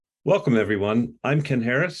Welcome, everyone. I'm Ken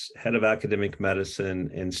Harris, Head of Academic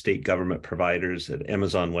Medicine and State Government Providers at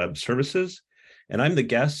Amazon Web Services, and I'm the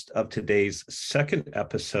guest of today's second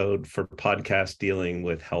episode for podcast dealing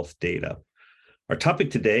with health data. Our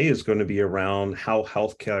topic today is going to be around how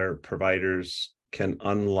healthcare providers can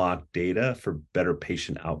unlock data for better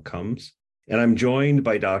patient outcomes. And I'm joined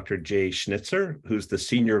by Dr. Jay Schnitzer, who's the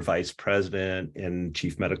Senior Vice President and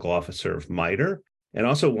Chief Medical Officer of MITRE, and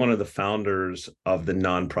also one of the founders of the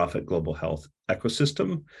nonprofit Global Health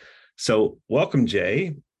Ecosystem. So welcome,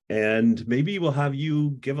 Jay. And maybe we'll have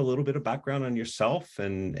you give a little bit of background on yourself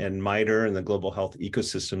and MITRE and the Global Health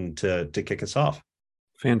Ecosystem to kick us off.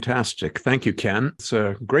 Fantastic. Thank you, Ken. It's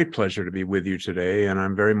a great pleasure to be with you today, and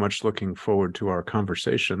I'm very much looking forward to our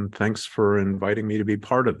conversation. Thanks for inviting me to be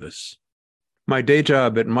part of this. My day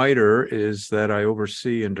job at MITRE is that I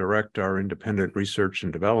oversee and direct our independent research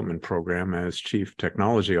and development program as Chief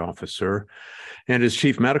Technology Officer. And as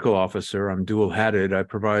Chief Medical Officer, I'm dual-hatted. I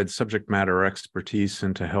provide subject matter expertise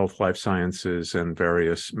into health, life sciences, and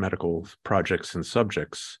various medical projects and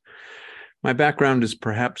subjects. My background is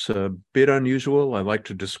perhaps a bit unusual. I like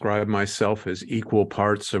to describe myself as equal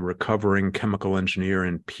parts a recovering chemical engineer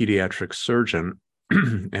and pediatric surgeon.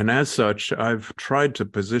 And as such, I've tried to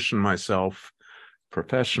position myself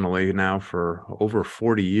professionally now for over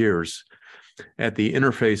 40 years at the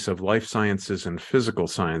interface of life sciences and physical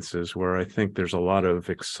sciences, where I think there's a lot of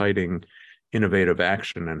exciting, innovative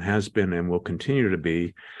action and has been and will continue to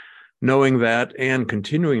be, knowing that and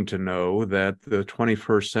continuing to know that the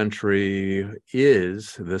 21st century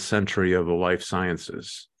is the century of the life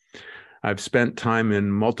sciences. I've spent time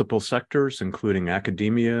in multiple sectors, including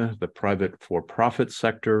academia, the private for-profit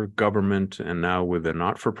sector, government, and now with the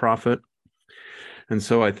not-for-profit. And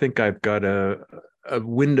so I think I've got a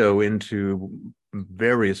window into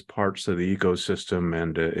various parts of the ecosystem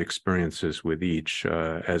and experiences with each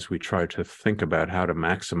as we try to think about how to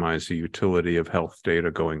maximize the utility of health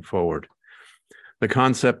data going forward. The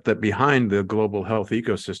concept that behind the global health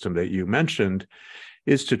ecosystem that you mentioned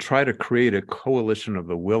is to try to create a coalition of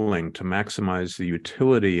the willing to maximize the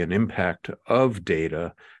utility and impact of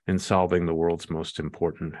data in solving the world's most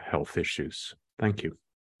important health issues. Thank you.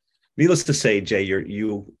 Needless to say, Jay,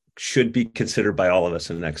 you should be considered by all of us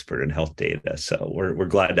an expert in health data. So we're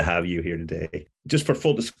glad to have you here today. Just for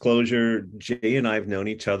full disclosure, Jay and I have known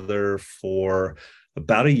each other for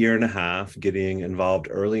about a year and a half, getting involved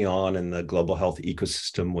early on in the global health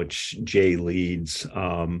ecosystem, which Jay leads.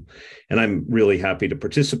 And I'm really happy to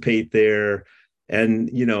participate there. And,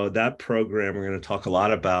 that program, we're going to talk a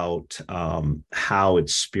lot about how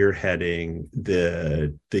it's spearheading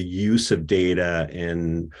the use of data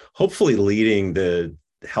and hopefully leading the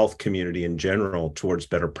health community in general towards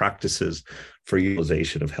better practices for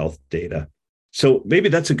utilization of health data. So maybe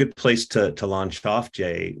that's a good place to launch off,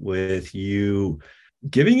 Jay, with you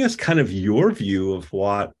giving us kind of your view of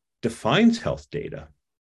what defines health data.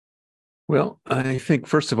 Well, I think,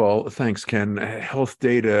 first of all, thanks, Ken. Health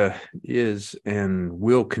data is and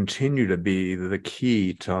will continue to be the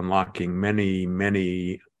key to unlocking many,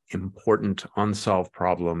 many important unsolved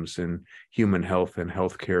problems in human health and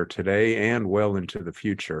healthcare today and well into the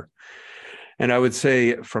future. And I would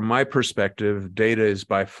say, from my perspective, data is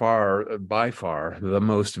by far the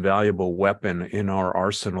most valuable weapon in our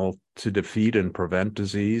arsenal to defeat and prevent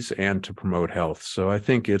disease and to promote health. So I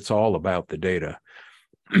think it's all about the data.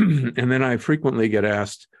 And then I frequently get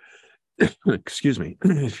asked,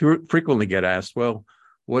 frequently get asked, well,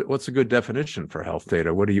 what's a good definition for health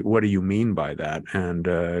data? What do you mean by that?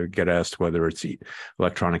 And get asked whether it's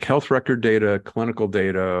electronic health record data, clinical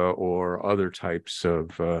data, or other types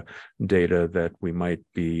of data that we might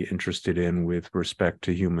be interested in with respect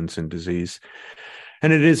to humans and disease.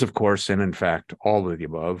 And it is, of course, and in fact, all of the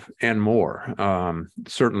above and more.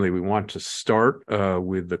 Certainly, we want to start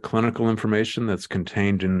with the clinical information that's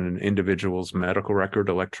contained in an individual's medical record,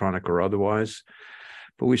 electronic or otherwise.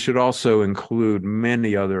 But we should also include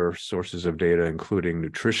many other sources of data, including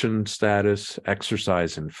nutrition status,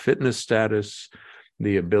 exercise and fitness status,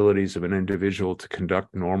 the abilities of an individual to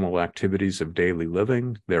conduct normal activities of daily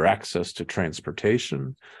living, their access to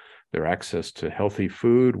transportation, their access to healthy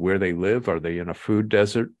food, where they live, are they in a food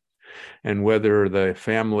desert, and whether the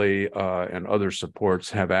family and other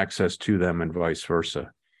supports have access to them and vice versa.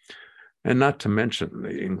 And not to mention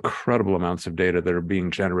the incredible amounts of data that are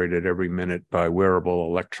being generated every minute by wearable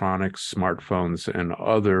electronics, smartphones, and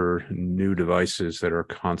other new devices that are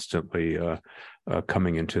constantly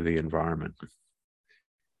coming into the environment.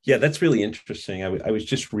 Yeah, that's really interesting. I was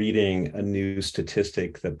just reading a new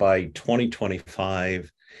statistic that by 2025,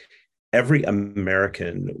 every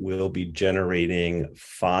American will be generating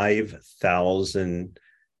 5,000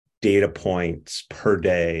 data points per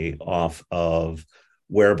day off of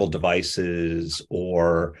wearable devices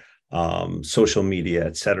or social media,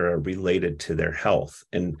 et cetera, related to their health.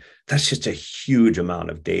 And that's just a huge amount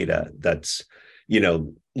of data that's,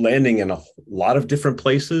 landing in a lot of different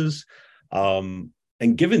places. And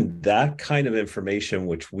given that kind of information,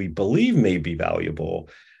 which we believe may be valuable,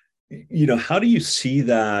 how do you see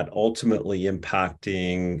that ultimately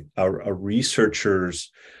impacting a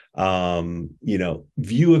researcher's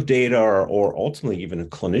view of data, or ultimately even a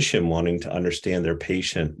clinician wanting to understand their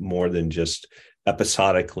patient more than just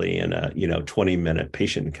episodically in a 20-minute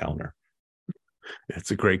patient encounter?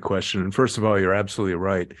 It's a great question. And first of all, you're absolutely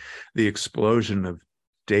right. The explosion of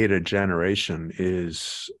data generation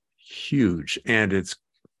is huge, and it's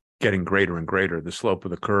getting greater and greater. The slope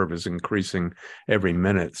of the curve is increasing every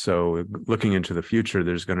minute. So looking into the future,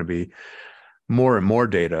 there's going to be more and more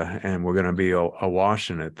data, and we're going to be awash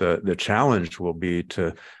in it. The challenge will be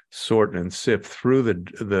to sort and sift through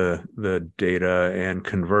the data and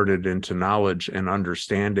convert it into knowledge and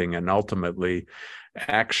understanding, and ultimately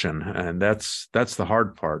action. And that's the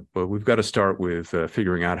hard part. But we've got to start with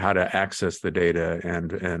figuring out how to access the data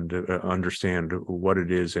and understand what it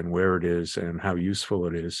is and where it is and how useful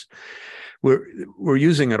it is. We're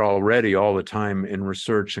using it already all the time in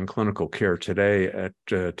research and clinical care today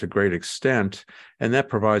to great extent, and that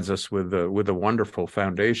provides us with a wonderful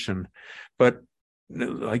foundation. But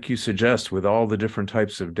like you suggest, with all the different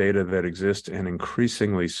types of data that exist, and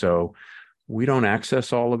increasingly so, we don't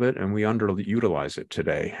access all of it, and we underutilize it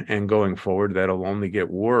today. And going forward, that'll only get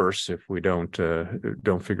worse if we don't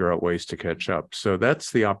figure out ways to catch up. So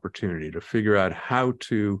that's the opportunity, to figure out how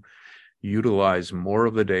to utilize more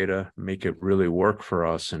of the data, make it really work for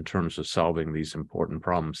us in terms of solving these important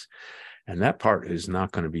problems. And that part is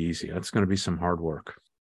not going to be easy. That's going to be some hard work.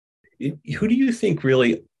 Who do you think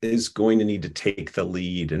really is going to need to take the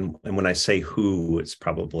lead? And when I say who, it's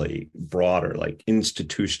probably broader, like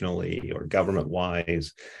institutionally or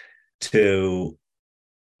government-wise, to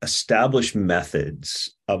establish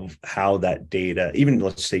methods of how that data, even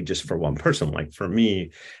let's say just for one person, like for me,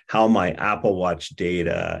 how my Apple Watch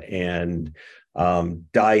data and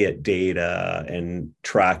diet data and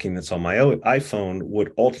tracking that's on my iPhone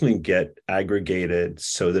would ultimately get aggregated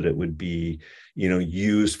so that it would be,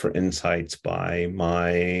 used for insights by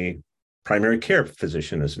my primary care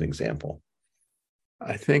physician, as an example.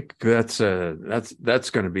 I think that's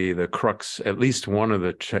going to be the crux. At least one of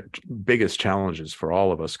the biggest challenges for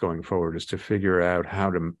all of us going forward is to figure out how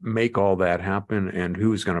to make all that happen, and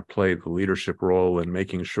who's going to play the leadership role in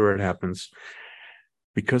making sure it happens.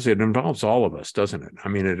 Because it involves all of us, doesn't it? I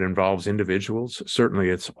mean, it involves individuals. Certainly,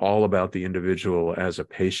 it's all about the individual as a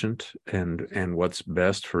patient and what's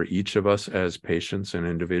best for each of us as patients and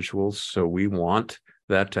individuals. So we want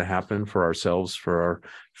that to happen for ourselves, for our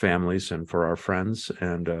families, and for our friends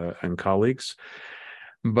and colleagues.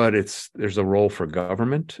 But there's a role for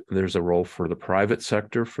government. There's a role for the private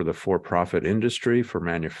sector, for the for-profit industry, for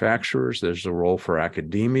manufacturers. There's a role for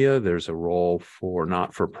academia. There's a role for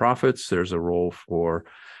not-for-profits. There's a role for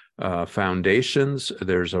foundations.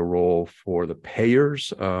 There's a role for the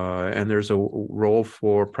payers. And there's a role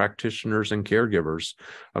for practitioners and caregivers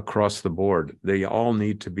across the board. They all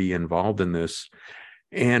need to be involved in this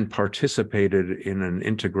and participated in an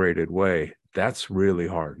integrated way. That's really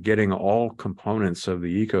hard. Getting all components of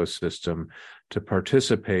the ecosystem to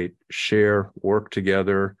participate, share, work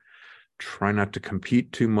together, try not to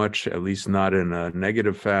compete too much, at least not in a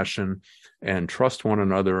negative fashion, and trust one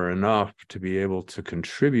another enough to be able to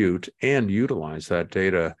contribute and utilize that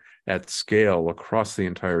data at scale across the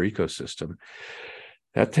entire ecosystem.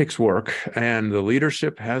 That takes work, and the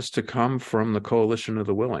leadership has to come from the coalition of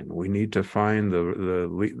the willing. We need to find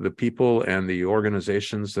the people and the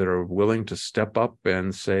organizations that are willing to step up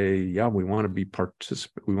and say, "Yeah, we want to be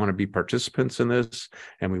participants in this,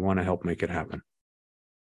 and we want to help make it happen."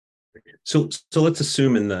 So let's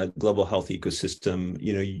assume in the global health ecosystem,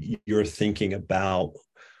 you're thinking about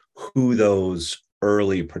who those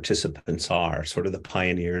early participants are, sort of the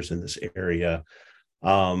pioneers in this area.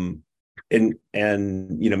 And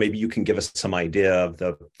maybe you can give us some idea of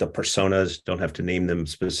the personas. Don't have to name them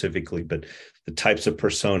specifically, but the types of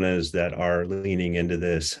personas that are leaning into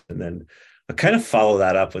this. And then I kind of follow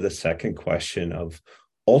that up with a second question of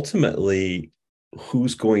ultimately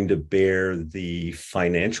who's going to bear the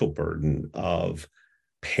financial burden of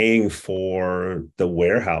paying for the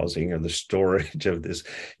warehousing or the storage of this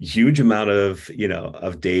huge amount of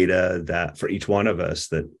data that for each one of us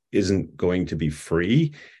that isn't going to be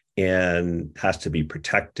free and has to be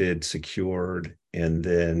protected, secured, and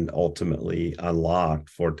then ultimately unlocked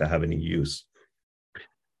for it to have any use.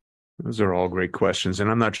 Those are all great questions, and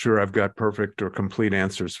I'm not sure I've got perfect or complete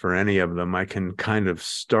answers for any of them. I can kind of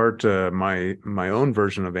start my own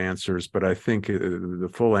version of answers, but I think the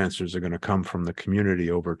full answers are going to come from the community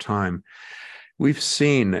over time. We've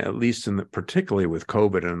seen, at least particularly with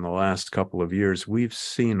COVID in the last couple of years, we've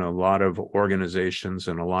seen a lot of organizations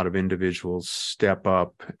and a lot of individuals step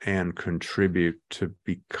up and contribute to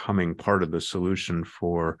becoming part of the solution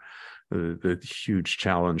for the huge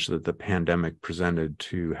challenge that the pandemic presented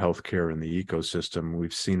to healthcare and the ecosystem.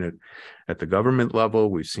 We've seen it at the government level.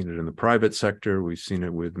 We've seen it in the private sector. We've seen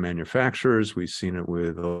it with manufacturers. We've seen it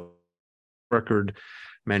with record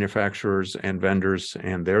manufacturers and vendors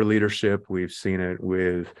and their leadership. We've seen it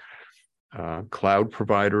with cloud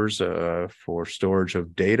providers for storage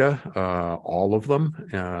of data, all of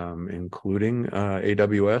them, including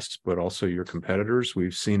AWS, but also your competitors.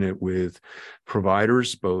 We've seen it with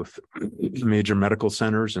providers, both major medical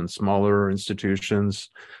centers and smaller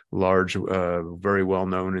institutions, large, very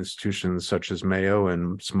well-known institutions such as Mayo,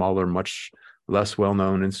 and smaller, much less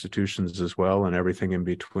well-known institutions as well, and everything in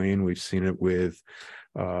between. We've seen it with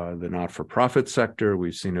the not-for-profit sector.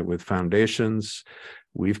 We've seen it with foundations.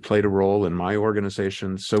 We've played a role in my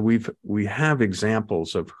organization. So we have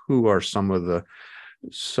examples of who are some of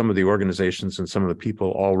the organizations and some of the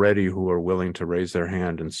people already who are willing to raise their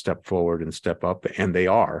hand and step forward and step up, and they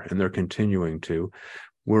are, and they're continuing to.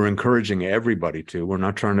 We're encouraging everybody to. We're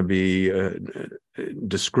not trying to be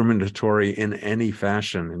discriminatory in any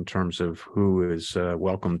fashion in terms of who is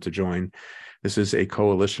welcome to join. This is a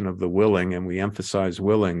coalition of the willing, and we emphasize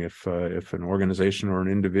willing. If an organization or an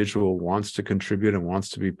individual wants to contribute and wants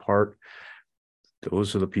to be part,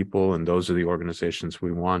 those are the people and those are the organizations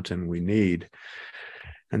we want and we need.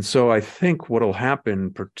 And so I think what will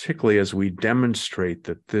happen, particularly as we demonstrate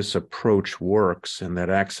that this approach works and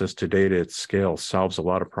that access to data at scale solves a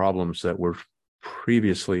lot of problems that were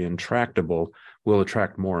previously intractable, will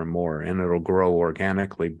attract more and more, and it'll grow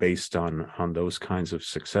organically based on those kinds of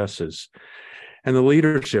successes. And the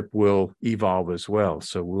leadership will evolve as well.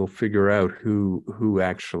 So we'll figure out who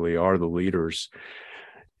actually are the leaders.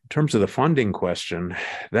 In terms of the funding question,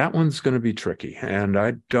 that one's going to be tricky, and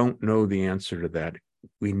I don't know the answer to that.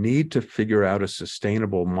 We need to figure out a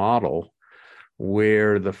sustainable model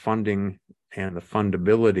where the funding and the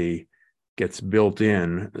fundability gets built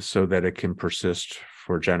in so that it can persist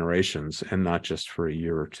for generations and not just for a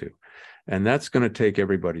year or two. And that's going to take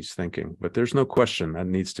everybody's thinking, but there's no question that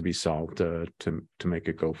needs to be solved to make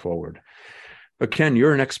it go forward. But Ken,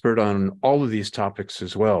 you're an expert on all of these topics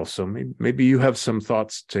as well. So maybe you have some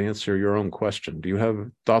thoughts to answer your own question. Do you have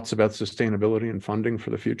thoughts about sustainability and funding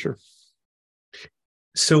for the future?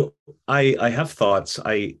 So I have thoughts.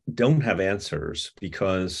 I don't have answers,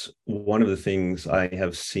 because one of the things I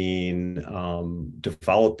have seen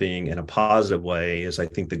developing in a positive way is I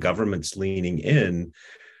think the government's leaning in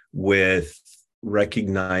with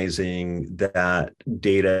recognizing that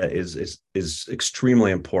data is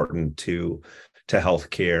extremely important to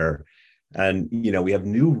healthcare. And, we have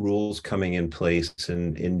new rules coming in place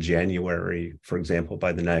in January, for example,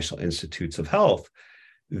 by the National Institutes of Health,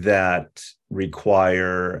 that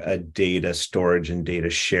require a data storage and data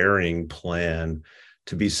sharing plan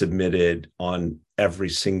to be submitted on every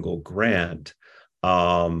single grant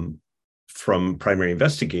from primary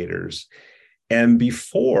investigators. And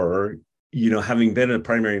before, having been a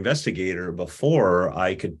primary investigator before,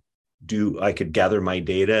 I could gather my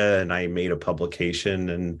data and I made a publication,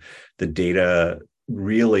 and the data,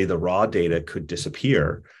 really the raw data, could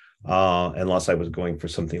disappear unless I was going for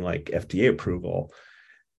something like FDA approval.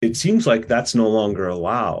 It seems like that's no longer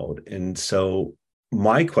allowed. And so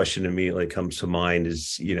my question immediately comes to mind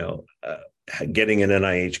is, getting an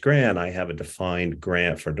NIH grant, I have a defined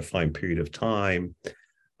grant for a defined period of time.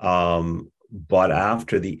 But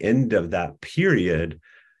after the end of that period,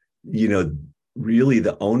 really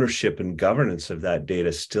the ownership and governance of that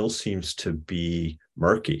data still seems to be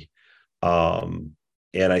murky. And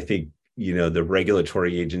I think, the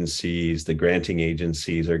regulatory agencies, the granting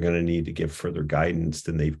agencies are going to need to give further guidance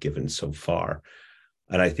than they've given so far.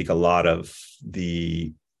 And I think a lot of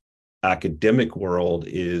the academic world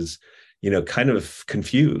is, kind of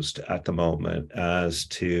confused at the moment as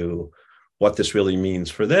to what this really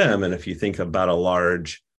means for them. And if you think about a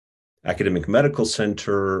large academic medical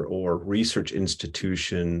center or research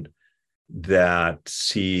institution that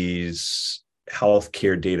sees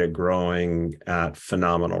healthcare data growing at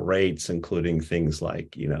phenomenal rates, including things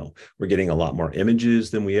like, we're getting a lot more images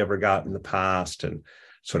than we ever got in the past, and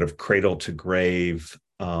sort of cradle to grave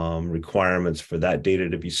requirements for that data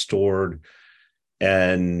to be stored.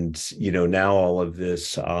 And, now all of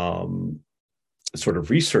this sort of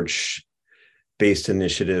research based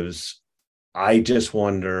initiatives. I just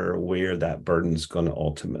wonder where that burden is going to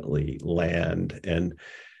ultimately land. And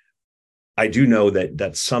I do know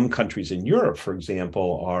that some countries in Europe, for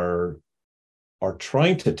example, are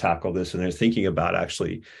trying to tackle this, and they're thinking about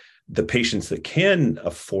actually the patients that can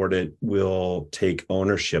afford it will take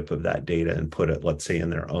ownership of that data and put it, let's say, in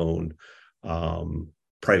their own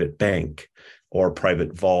private bank or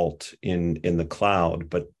private vault in the cloud.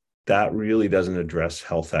 But that really doesn't address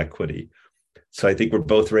health equity. So I think we're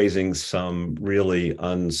both raising some really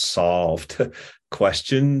unsolved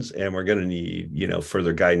questions, and we're going to need,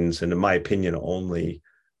 further guidance. And in my opinion, only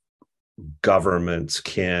governments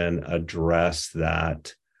can address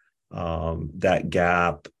that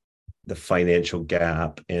gap, the financial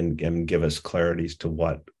gap, and give us clarity as to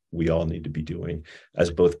what we all need to be doing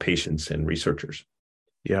as both patients and researchers.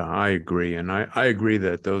 Yeah, I agree. And I agree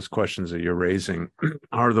that those questions that you're raising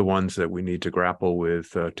are the ones that we need to grapple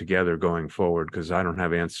with together going forward, because I don't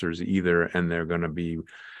have answers either. And they're going to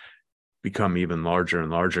become even larger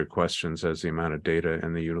and larger questions as the amount of data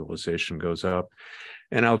and the utilization goes up.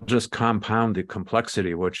 And I'll just compound the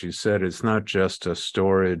complexity of what you said. It's not just a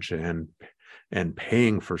storage and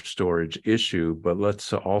paying for storage issue, but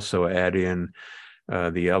let's also add in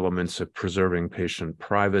the elements of preserving patient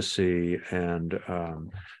privacy and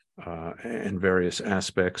various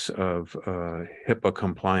aspects of HIPAA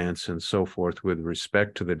compliance and so forth with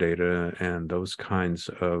respect to the data, and those kinds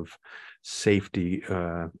of safety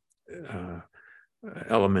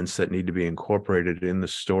elements that need to be incorporated in the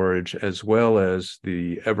storage, as well as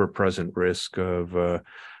the ever-present risk of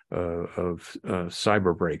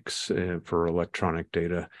cyber breaks for electronic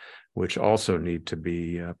data, which also need to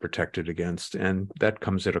be protected against. And that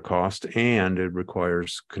comes at a cost, and it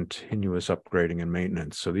requires continuous upgrading and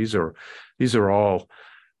maintenance. So these are all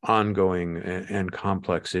ongoing and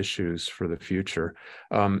complex issues for the future.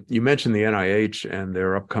 You mentioned the NIH and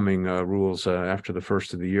their upcoming rules after the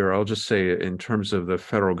first of the year. I'll just say, in terms of the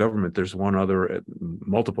federal government, there's one other,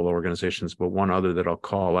 multiple organizations, but one other that I'll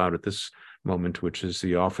call out at this moment, which is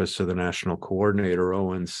the Office of the National Coordinator,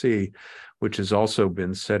 ONC, which has also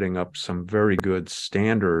been setting up some very good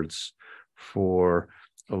standards for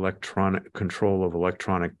electronic control of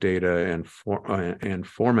electronic data and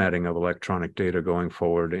formatting of electronic data going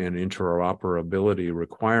forward, and interoperability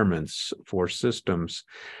requirements for systems.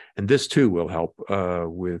 And this too will help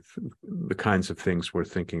with the kinds of things we're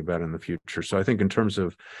thinking about in the future. So I think in terms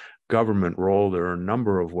of government role, there are a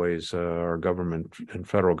number of ways our government and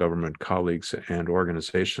federal government colleagues and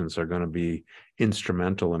organizations are going to be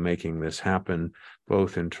instrumental in making this happen,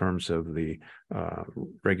 both in terms of the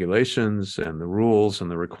regulations and the rules and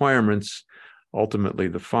the requirements, ultimately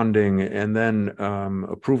the funding, and then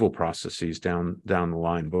approval processes down the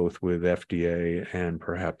line, both with FDA and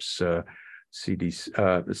perhaps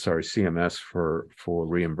CMS for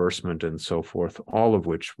reimbursement and so forth, all of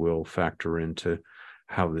which will factor into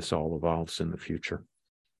how this all evolves in the future.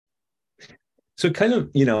 So kind of,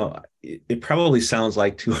 it probably sounds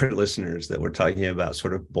like to our listeners that we're talking about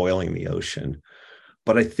sort of boiling the ocean.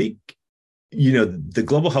 But I think, the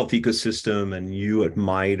global health ecosystem and you at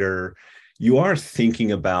MITRE, you are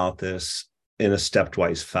thinking about this in a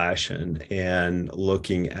stepwise fashion and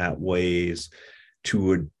looking at ways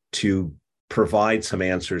to provide some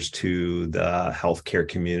answers to the healthcare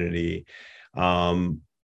community.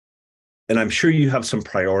 And I'm sure you have some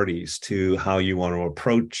priorities to how you want to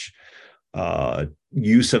approach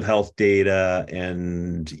use of health data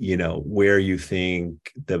and, where you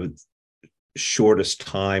think the shortest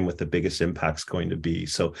time with the biggest impact's going to be.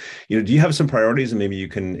 So, do you have some priorities, and maybe you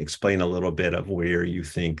can explain a little bit of where you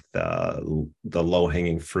think the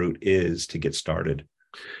low-hanging fruit is to get started?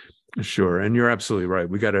 Sure, and you're absolutely right.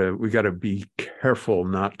 We gotta be careful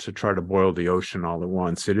not to try to boil the ocean all at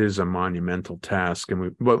once. It is a monumental task,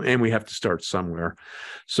 and we have to start somewhere.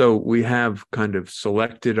 So we have kind of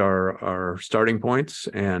selected our starting points,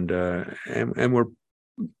 and we're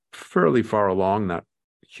fairly far along, not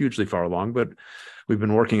hugely far along, but we've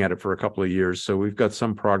been working at it for a couple of years. So we've got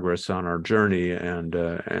some progress on our journey and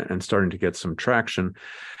starting to get some traction.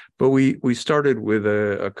 But we started with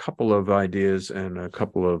a couple of ideas and a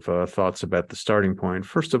couple of thoughts about the starting point.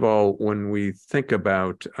 First of all, when we think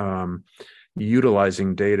about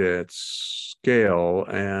utilizing data at scale,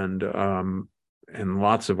 and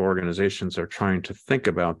lots of organizations are trying to think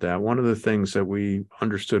about that, one of the things that we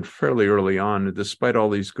understood fairly early on, despite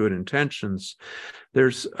all these good intentions,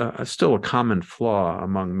 there's still a common flaw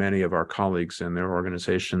among many of our colleagues and their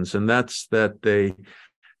organizations, and that's that they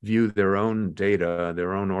view their own data,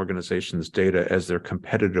 their own organization's data, as their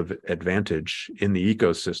competitive advantage in the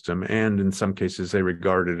ecosystem. And in some cases, they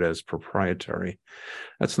regard it as proprietary.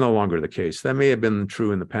 That's no longer the case. That may have been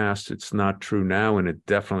true in the past. It's not true now, and it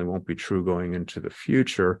definitely won't be true going into the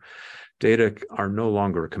future. Data are no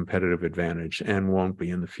longer a competitive advantage and won't be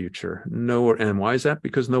in the future. And why is that?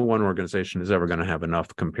 Because no one organization is ever going to have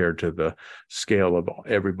enough compared to the scale of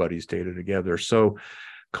everybody's data together. So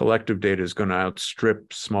collective data is going to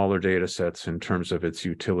outstrip smaller data sets in terms of its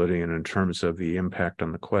utility and in terms of the impact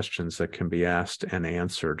on the questions that can be asked and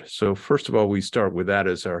answered. So first of all, we start with that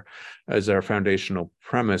as our foundational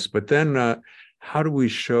premise. But then how do we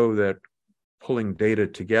show that pulling data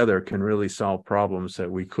together can really solve problems that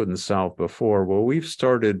we couldn't solve before? Well, we've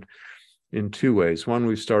started in two ways. One,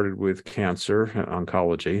 we've started with cancer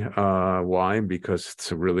oncology. Why? Because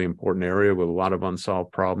it's a really important area with a lot of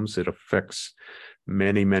unsolved problems. It affects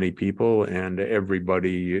many, many people, and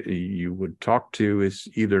everybody you would talk to is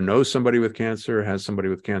either knows somebody with cancer, has somebody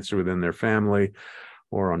with cancer within their family,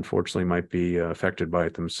 or unfortunately might be affected by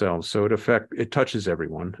it themselves. So it touches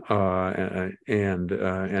everyone, and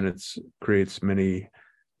it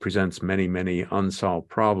presents many unsolved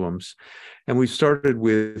problems. And we started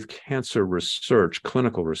with cancer research,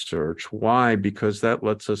 clinical research. Why? Because that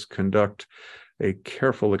lets us conduct a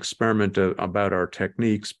careful experiment about our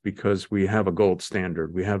techniques, because we have a gold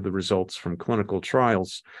standard. We have the results from clinical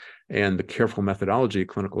trials and the careful methodology of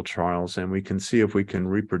clinical trials, and we can see if we can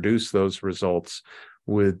reproduce those results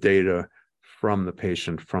with data from the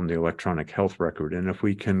patient, from the electronic health record. And if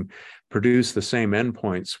we can produce the same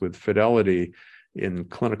endpoints with fidelity in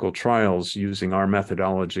clinical trials using our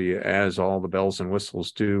methodology, as all the bells and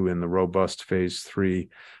whistles do in the robust phase 3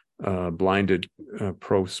 blinded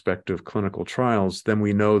prospective clinical trials, then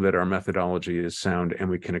we know that our methodology is sound, and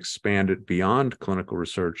we can expand it beyond clinical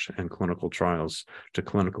research and clinical trials to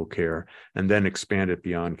clinical care, and then expand it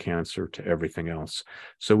beyond cancer to everything else.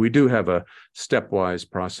 So we do have a stepwise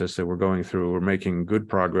process that we're going through. We're making good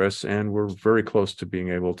progress, and we're very close to being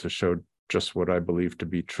able to show just what I believe to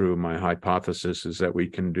be true. My hypothesis is that we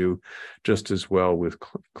can do just as well with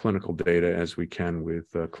clinical data as we can with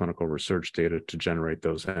clinical research data to generate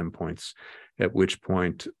those endpoints, at which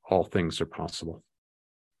point all things are possible.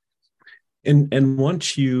 And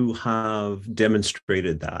once you have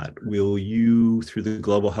demonstrated that, will you, through the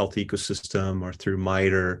global health ecosystem or through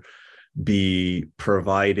MITRE, be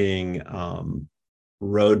providing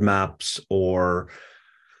roadmaps or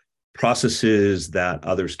processes that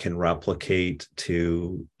others can replicate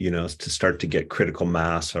to start to get critical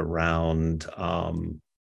mass around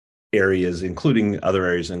areas, including other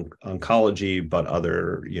areas in oncology, but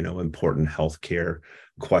other, important healthcare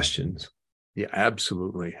questions? Yeah,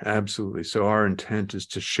 absolutely. Absolutely. So our intent is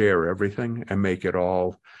to share everything and make it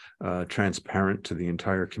all transparent to the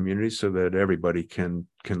entire community, so that everybody can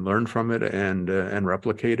learn from it and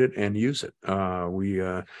replicate it and use it.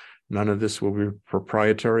 None of this will be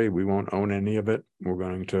proprietary. We won't own any of it. We're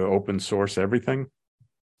going to open source everything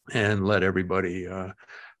and let everybody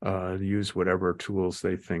use whatever tools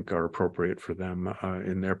they think are appropriate for them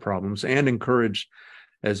in their problems, and encourage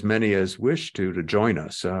as many as wish to join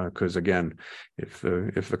us. Because again, if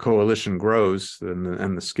the coalition grows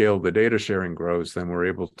and the scale of the data sharing grows, then we're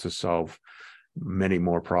able to solve many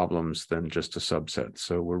more problems than just a subset.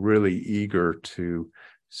 So we're really eager to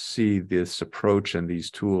see this approach and these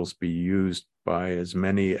tools be used by as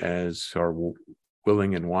many as are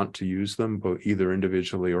willing and want to use them, both either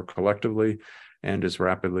individually or collectively, and as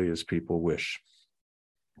rapidly as people wish.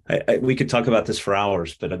 We could talk about this for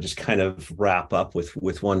hours, but I'll just kind of wrap up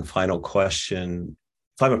with one final question.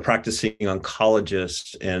 If I'm a practicing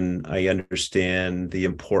oncologist and I understand the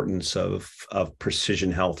importance of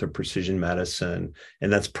precision health or precision medicine,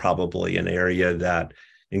 and that's probably an area that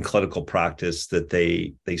in clinical practice that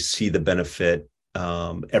they see the benefit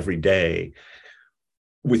every day.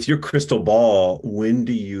 With your crystal ball, when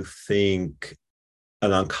do you think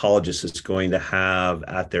an oncologist is going to have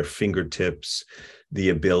at their fingertips the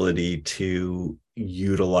ability to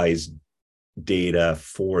utilize data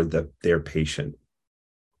for their patient?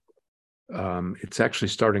 It's actually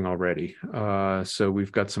starting already. So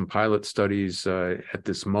we've got some pilot studies at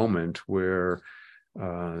this moment where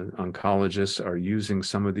oncologists are using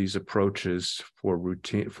some of these approaches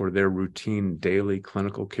for their routine daily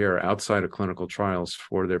clinical care outside of clinical trials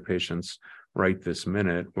for their patients right this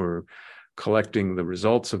minute. We're collecting the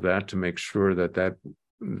results of that to make sure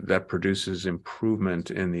that produces improvement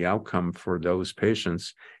in the outcome for those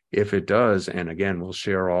patients. If it does, and again, we'll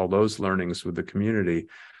share all those learnings with the community,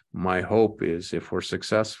 my hope is, if we're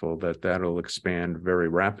successful, that'll expand very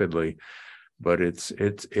rapidly. but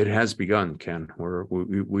it has begun, Ken.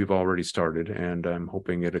 We've already started, and I'm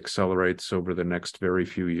hoping it accelerates over the next very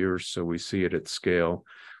few years, so we see it at scale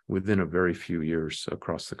within a very few years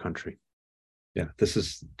across the country. Yeah, this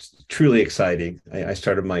is truly exciting. I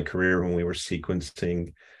started my career when we were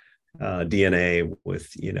sequencing DNA with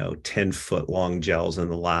 10-foot long gels in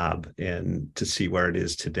the lab, and to see where it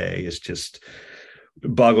is today is just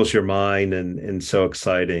boggles your mind and so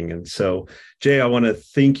exciting. And so, Jay, I want to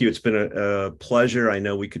thank you. It's been a pleasure. I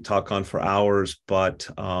know we could talk on for hours, but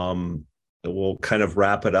we'll kind of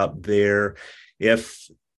wrap it up there. If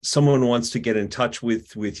someone wants to get in touch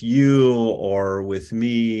with you or with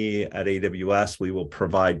me at AWS, we will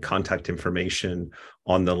provide contact information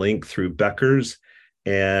on the link through Becker's.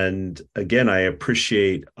 And again, I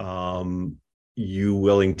appreciate you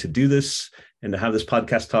willing to do this and to have this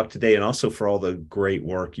podcast talk today, and also for all the great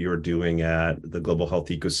work you're doing at the global health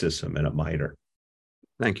ecosystem and at MITRE.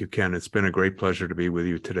 Thank you, Ken. It's been a great pleasure to be with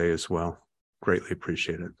you today as well. Greatly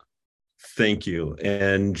appreciate it. Thank you.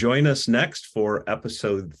 And join us next for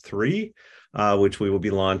episode 3, which we will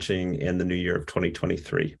be launching in the new year of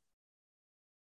 2023.